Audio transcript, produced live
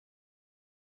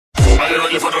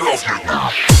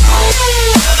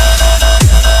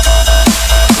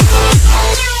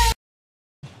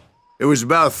It was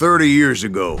about 30 years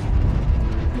ago.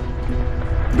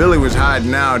 Billy was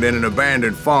hiding out in an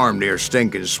abandoned farm near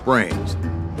Stinking Springs.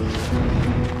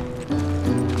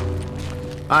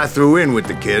 I threw in with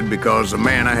the kid because the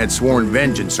man I had sworn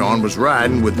vengeance on was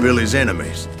riding with Billy's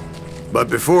enemies. But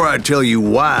before I tell you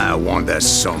why I want that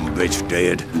sumbitch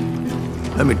dead,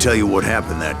 let me tell you what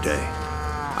happened that day.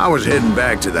 I was heading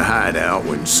back to the hideout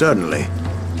when suddenly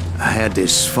I had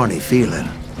this funny feeling.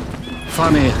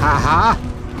 Funny, ha-ha?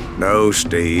 No,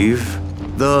 Steve.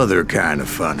 The other kind of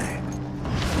funny.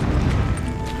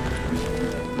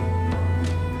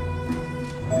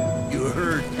 You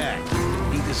heard Pat.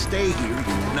 Need to stay here to keep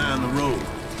an eye on the road.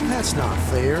 That's not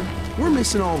fair. We're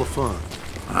missing all the fun.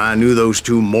 I knew those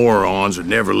two morons would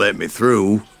never let me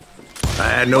through. I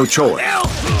had no choice.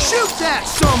 Shoot that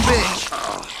sumbitch!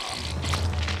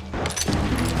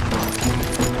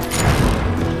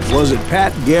 Was it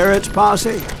Pat Garrett's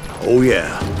posse? Oh,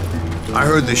 yeah. I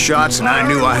heard the shots and I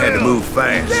knew I had to move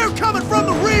fast. They're coming from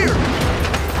the rear!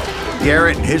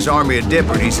 Garrett and his army of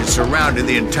deputies had surrounded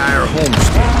the entire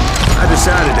homestead. I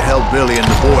decided to help Billy and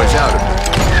the boys out of it.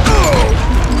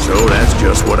 So that's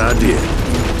just what I did.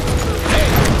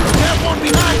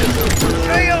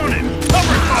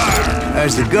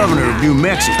 As the governor of New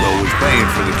Mexico was paying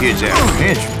for the kid's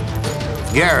apprehension,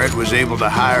 Garrett was able to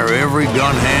hire every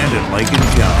gun hand in Lincoln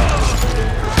County.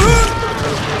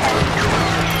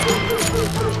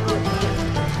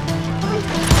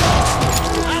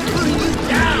 I'm putting you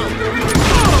down!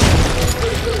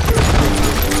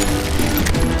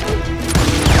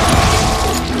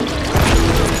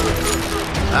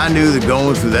 I knew that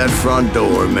going through that front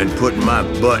door meant putting my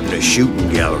butt in a shooting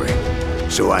gallery,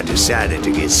 so I decided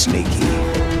to get sneaky.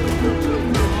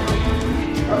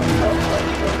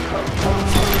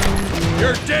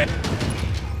 You're dead!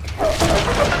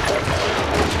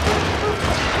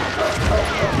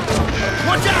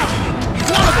 Watch out!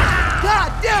 He's one of them! God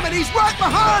damn it, he's right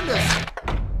behind us!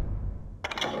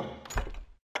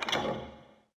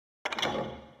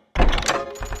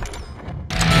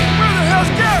 Where the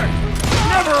hell's Garrett?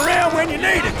 Never around when you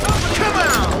need it! Come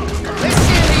on! Let's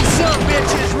see these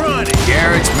sumbitches running!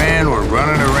 Garrett's men were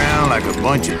running around like a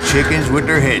bunch of chickens with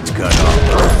their heads cut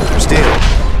off. Still,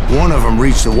 one of them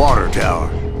reached the water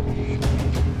tower.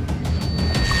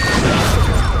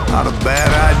 Not a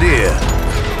bad idea.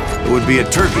 It would be a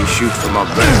turkey shoot from up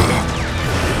there.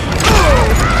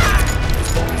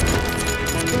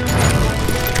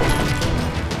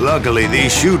 Luckily,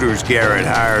 these shooters Garrett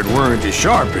hired weren't the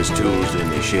sharpest tools in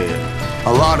the shed.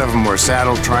 A lot of them were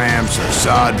saddle tramps or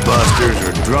sod busters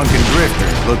or drunken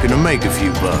drifters looking to make a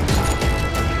few bucks.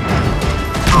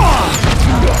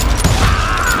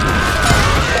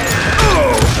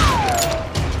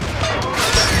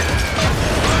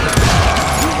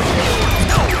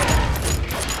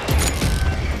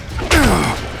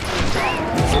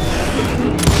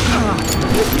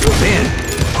 Then,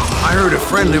 I heard a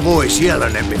friendly voice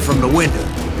yelling at me from the window.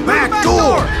 Back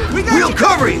door! We'll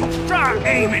cover you! Try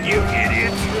aiming, you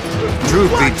idiot!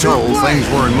 Truth be told, things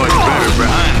weren't much better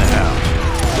behind the house.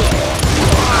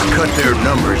 I cut their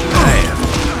numbers in half,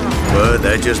 but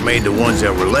that just made the ones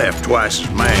that were left twice as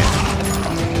mad.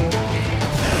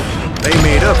 They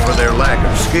made up for their lack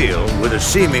of skill with a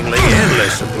seemingly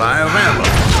endless supply of ammo.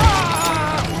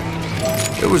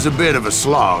 It was a bit of a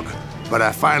slog, but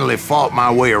I finally fought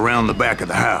my way around the back of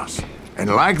the house. And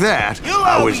like that,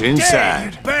 I was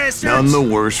inside, none the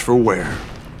worse for wear.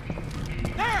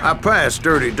 I passed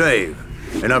Dirty Dave,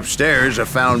 and upstairs I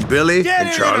found Billy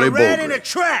and Charlie Bolger.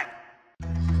 trap!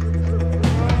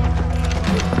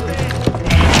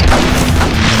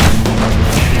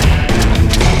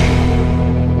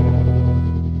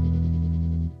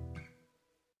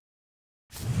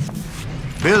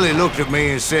 Billy looked at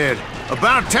me and said,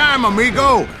 "About time,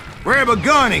 amigo! Grab a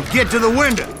gun and get to the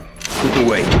window."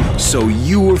 Wait, so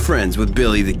you were friends with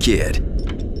Billy the Kid?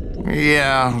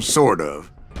 Yeah, sort of.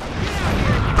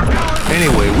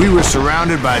 Anyway, we were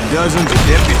surrounded by dozens of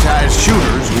deputized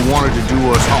shooters who wanted to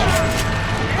do us harm.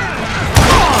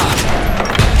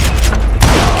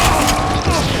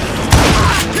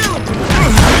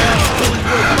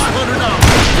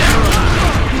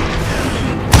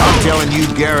 I'm telling you,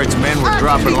 Garrett's men were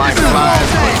dropping like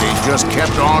flies, but they just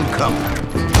kept on coming.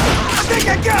 I think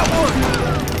I got one!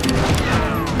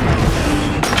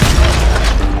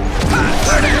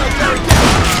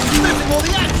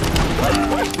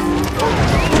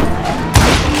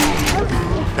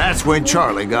 That's when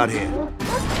Charlie got hit.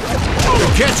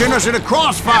 "They're catching us in a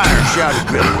crossfire," shouted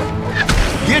Billy.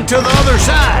 "Get to the other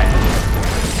side!"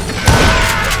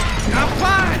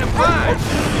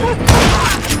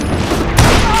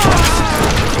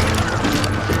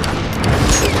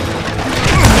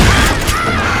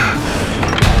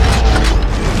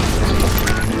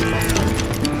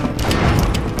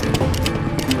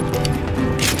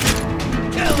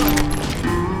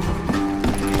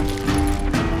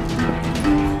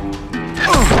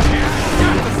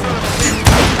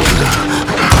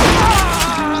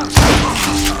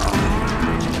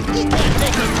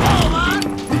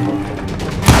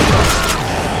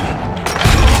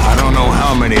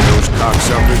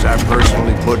 cocksuckers I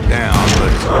personally put down,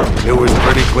 but it was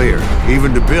pretty clear,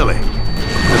 even to Billy,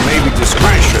 that maybe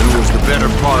discretion was the better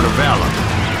part of valor.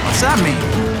 What's that mean?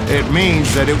 It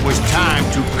means that it was time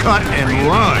to cut and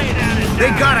run.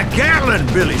 They got a Gatling,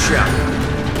 Billy shouted.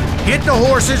 Get the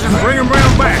horses and bring them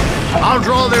round back. I'll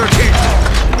draw their attention.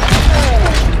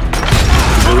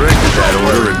 He directed that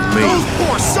order at me. Those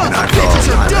poor sons And I of bitches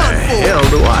thought, are why the done for! hell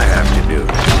do I have to do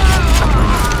it?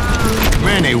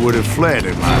 Many would have fled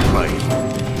in my place.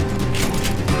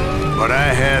 But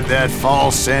I had that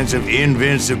false sense of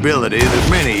invincibility that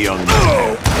many young men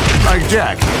have. Like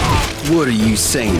Jack. What are you saying,